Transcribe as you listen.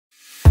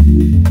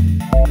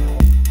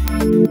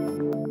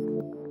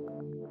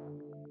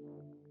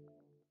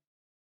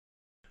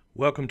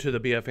Welcome to the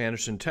B.F.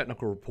 Anderson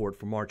Technical Report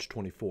for March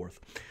 24th.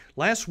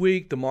 Last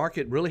week, the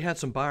market really had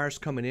some buyers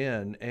coming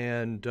in,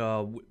 and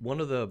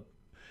one of the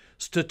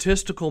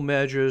statistical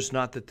measures,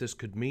 not that this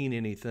could mean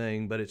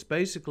anything, but it's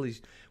basically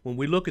when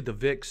we look at the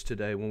VIX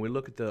today, when we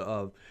look at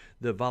the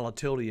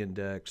volatility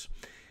index,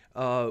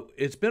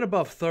 it's been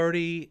above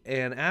 30,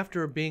 and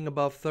after being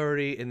above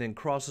 30 and then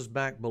crosses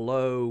back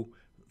below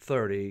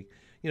 30,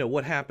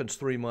 what happens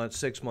 3 months,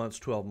 6 months,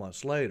 12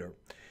 months later?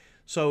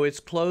 So it's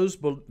closed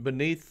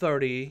beneath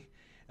 30,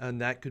 and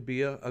that could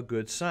be a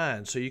good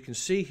sign. So you can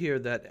see here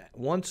that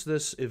once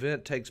this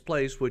event takes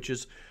place, which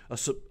is a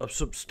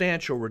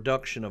substantial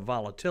reduction of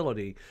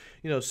volatility,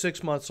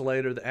 6 months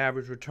later, the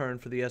average return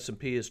for the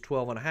S&P is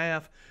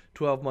 12.5,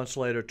 12 months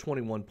later,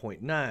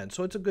 21.9.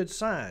 So it's a good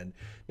sign.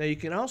 Now you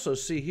can also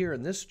see here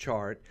in this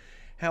chart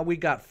how we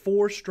got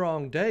 4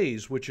 strong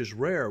days, which is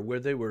rare, where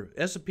they were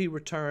S&P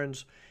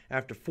returns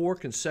after 4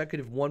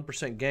 consecutive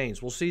 1%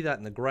 gains. We'll see that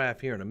in the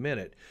graph here in a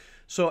minute.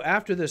 So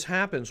after this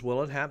happens,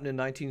 well, it happened in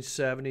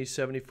 1970,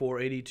 74,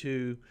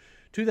 82,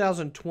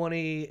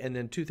 2020, and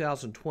then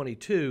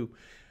 2022.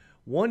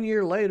 1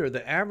 year later,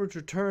 the average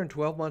return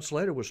 12 months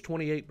later was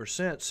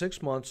 28%,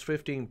 6 months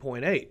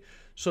 15.8.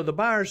 So the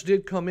buyers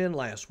did come in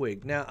last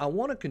week. Now, I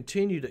want to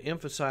continue to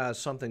emphasize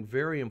something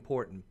very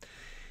important.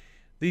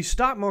 These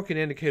stock market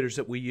indicators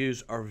that we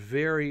use are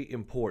very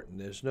important.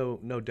 There's no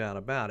doubt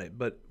about it.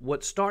 But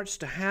what starts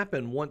to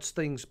happen once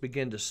things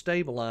begin to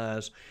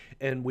stabilize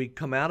and we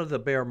come out of the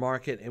bear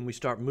market and we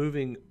start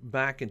moving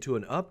back into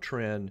an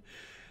uptrend,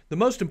 the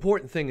most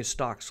important thing is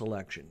stock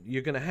selection.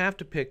 You're going to have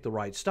to pick the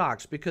right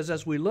stocks because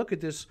as we look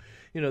at this,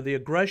 the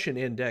aggression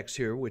index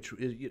here, which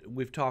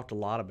we've talked a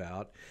lot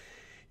about,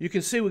 you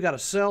can see we got a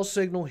sell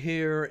signal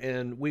here,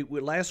 and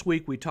last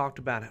week we talked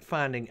about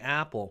finding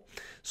Apple.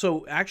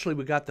 So actually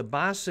we got the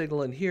buy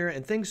signal in here,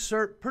 and things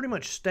pretty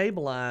much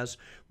stabilized,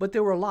 but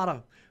there were a lot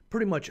of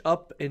pretty much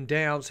up and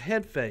downs,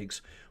 head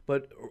fakes.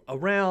 But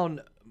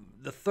around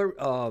the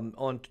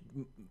on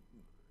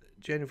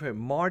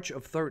March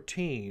of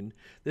 13,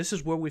 this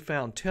is where we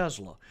found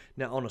Tesla.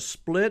 Now on a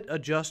split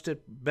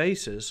adjusted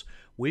basis,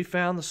 we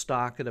found the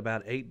stock at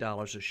about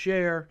 $8 a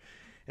share.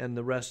 And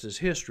the rest is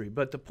history.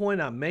 But the point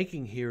I'm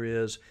making here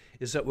is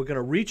that we're going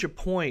to reach a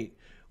point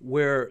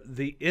where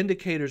the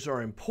indicators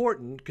are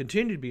important,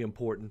 continue to be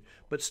important,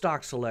 but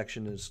stock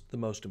selection is the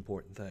most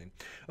important thing.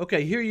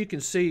 Okay, here you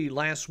can see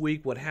last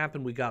week what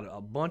happened. We got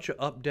a bunch of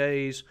up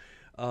days.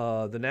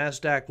 The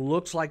NASDAQ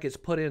looks like it's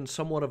put in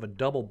somewhat of a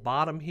double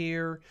bottom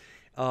here,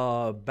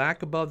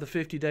 back above the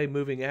 50-day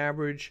moving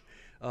average.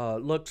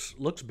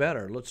 Looks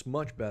better, looks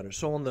much better.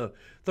 So on the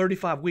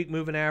 35-week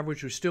moving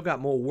average, we still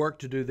got more work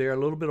to do there, a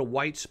little bit of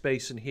white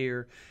space in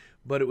here,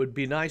 but it would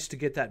be nice to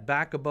get that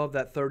back above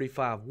that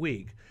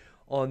 35-week.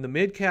 On the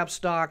mid-cap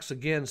stocks,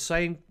 again,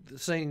 same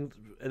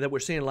that we're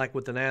seeing like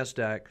with the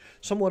NASDAQ,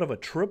 somewhat of a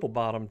triple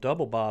bottom,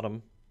 double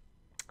bottom,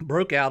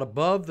 broke out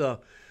above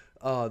the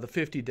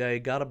 50-day,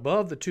 got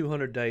above the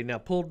 200-day, now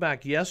pulled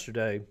back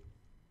yesterday,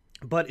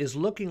 but is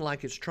looking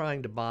like it's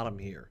trying to bottom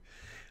here.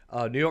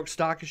 New York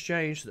Stock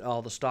Exchange,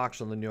 all the stocks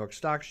on the New York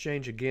Stock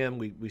Exchange, again,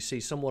 we see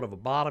somewhat of a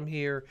bottom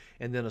here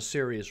and then a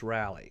serious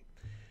rally.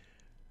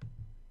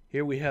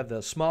 Here we have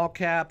the small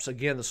caps.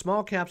 Again, the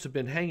small caps have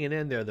been hanging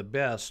in there the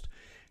best.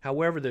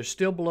 However, they're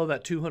still below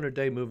that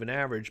 200-day moving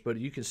average, but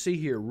you can see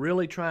here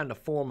really trying to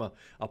form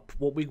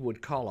what we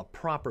would call a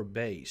proper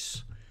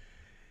base.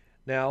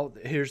 Now,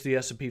 here's the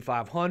S&P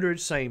 500,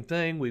 same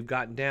thing. We've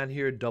gotten down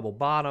here, double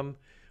bottom.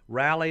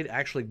 Rallied,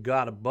 actually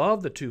got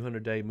above the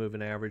 200-day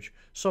moving average,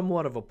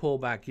 somewhat of a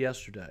pullback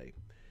yesterday.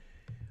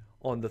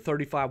 On the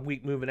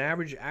 35-week moving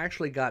average,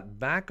 actually got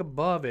back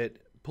above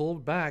it,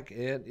 pulled back,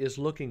 and is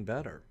looking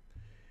better.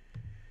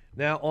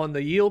 Now on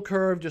the yield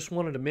curve, just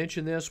wanted to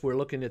mention this. We're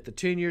looking at the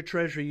 10-year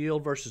Treasury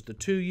yield versus the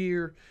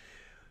 2-year.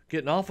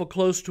 Getting awful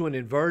close to an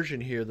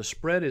inversion here. The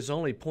spread is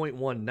only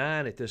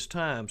 0.19 at this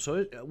time,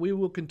 so we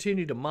will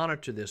continue to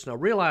monitor this. Now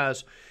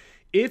realize,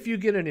 if you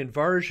get an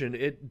inversion,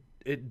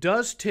 it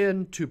does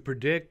tend to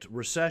predict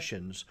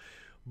recessions,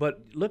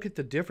 but look at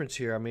the difference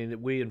here. I mean,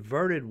 we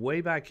inverted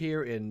way back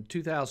here in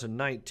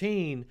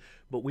 2019,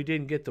 but we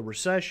didn't get the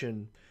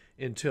recession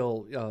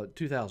until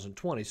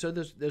 2020. So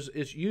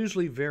it's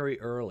usually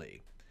very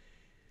early.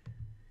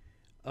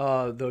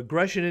 The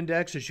aggression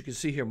index, as you can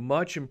see here,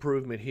 much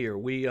improvement here.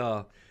 We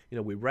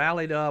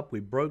rallied up,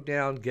 we broke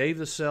down, gave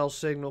the sell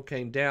signal,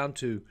 came down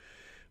to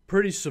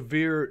pretty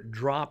severe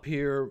drop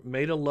here,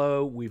 made a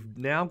low. We've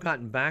now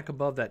gotten back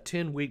above that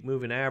 10-week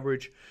moving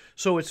average.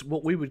 So it's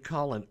what we would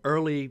call an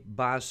early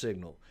buy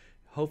signal.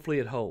 Hopefully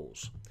it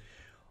holds.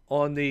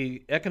 On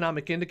the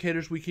economic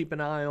indicators we keep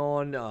an eye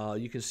on,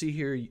 you can see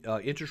here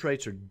interest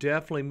rates are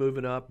definitely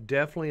moving up,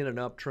 definitely in an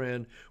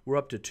uptrend. We're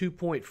up to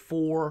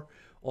 2.4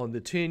 on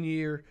the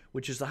 10-year,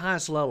 which is the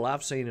highest level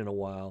I've seen in a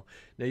while.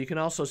 Now you can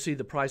also see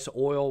the price of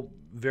oil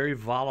very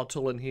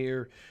volatile in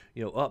here,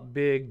 up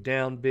big,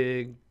 down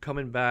big,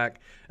 coming back.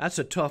 That's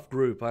a tough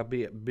group, I'll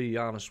be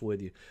honest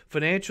with you.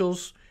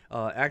 Financials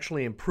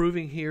actually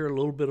improving here, a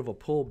little bit of a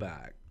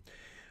pullback.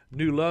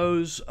 New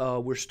lows,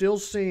 we're still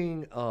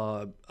seeing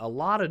a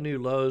lot of new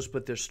lows,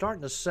 but they're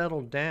starting to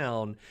settle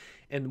down.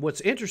 And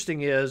what's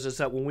interesting is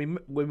that when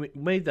we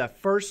made that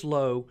first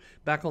low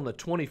back on the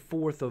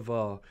 24th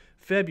of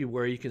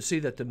February, you can see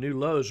that the new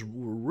lows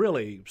were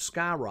really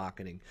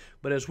skyrocketing.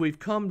 But as we've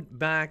come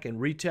back and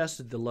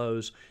retested the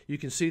lows, you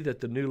can see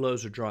that the new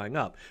lows are drying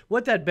up.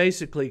 What that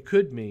basically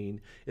could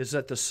mean is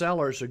that the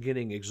sellers are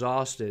getting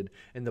exhausted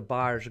and the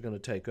buyers are going to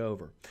take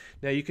over.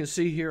 Now you can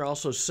see here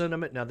also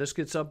sentiment. Now this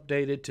gets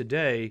updated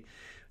today.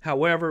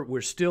 However,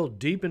 we're still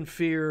deep in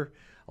fear,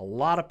 a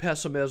lot of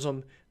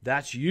pessimism.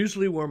 That's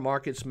usually where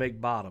markets make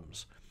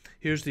bottoms.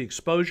 Here's the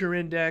exposure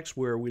index,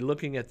 where we're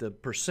looking at the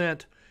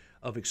percent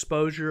of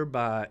exposure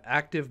by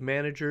active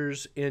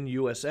managers in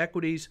U.S.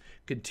 equities.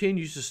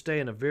 Continues to stay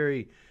in a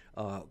very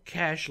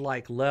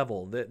cash-like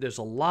level. There's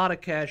a lot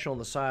of cash on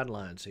the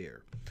sidelines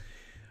here.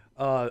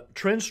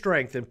 Trend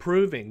strength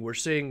improving. We're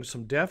seeing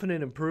some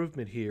definite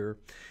improvement here.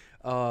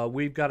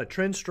 We've got a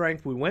trend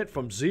strength. We went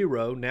from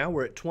 0, now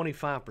we're at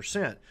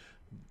 25%.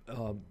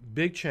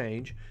 Big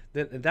change.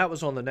 That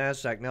was on the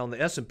NASDAQ. Now on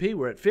the S&P,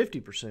 we're at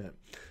 50%.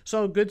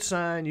 So a good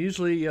sign.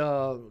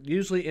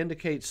 Usually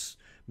indicates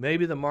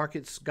maybe the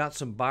market's got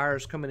some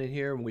buyers coming in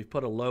here and we've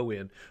put a low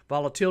in.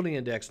 Volatility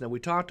index. Now we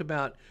talked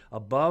about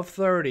above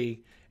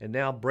 30 and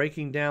now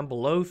breaking down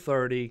below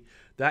 30.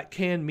 That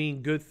can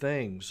mean good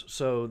things.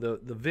 So the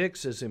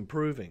VIX is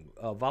improving.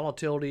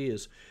 Volatility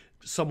is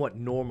somewhat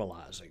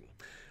normalizing.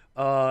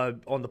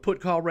 On the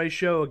put-call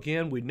ratio,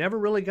 again, we never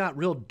really got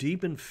real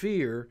deep in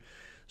fear.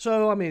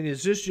 So, I mean,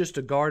 is this just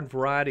a garden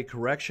variety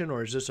correction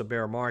or is this a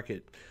bear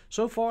market?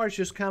 So far, it's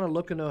just kind of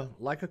looking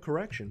like a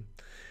correction.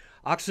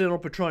 Occidental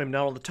Petroleum.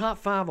 Now, on the top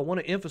 5, I want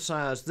to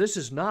emphasize this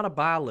is not a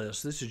buy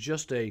list. This is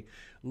just a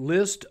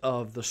list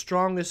of the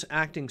strongest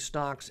acting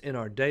stocks in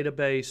our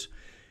database.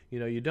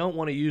 You know, you don't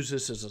want to use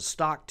this as a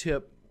stock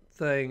tip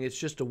thing. It's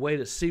just a way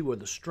to see where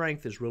the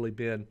strength has really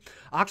been.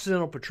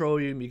 Occidental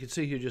Petroleum, you can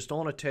see here just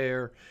on a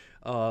tear,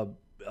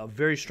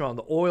 very strong.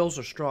 The oils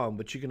are strong,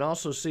 but you can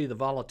also see the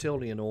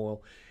volatility in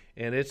oil,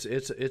 and it's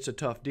a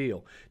tough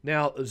deal.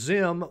 Now,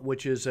 Zim,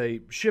 which is a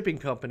shipping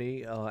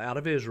company out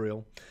of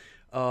Israel,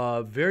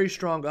 very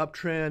strong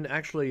uptrend,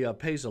 actually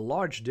pays a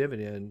large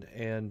dividend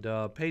and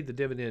paid the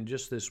dividend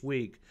just this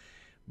week,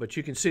 but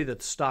you can see that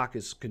the stock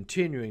is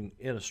continuing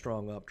in a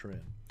strong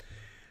uptrend.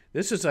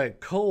 This is a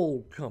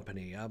coal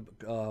company,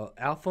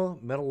 Alpha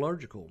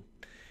Metallurgical.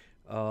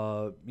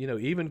 You know,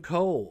 even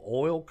coal,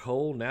 oil,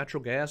 coal,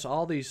 natural gas,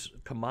 all these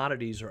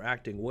commodities are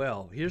acting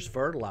well. Here's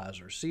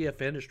fertilizer,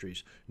 CF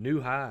Industries,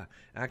 new high,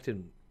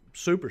 acting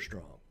super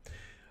strong.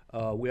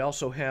 We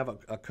also have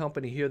a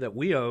company here that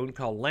we own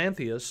called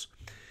Lantheus.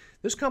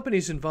 This company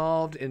is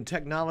involved in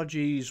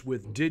technologies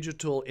with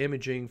digital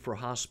imaging for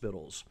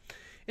hospitals.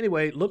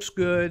 Anyway, it looks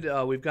good.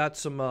 We've got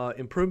some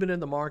improvement in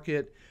the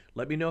market.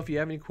 Let me know if you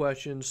have any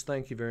questions.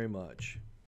 Thank you very much.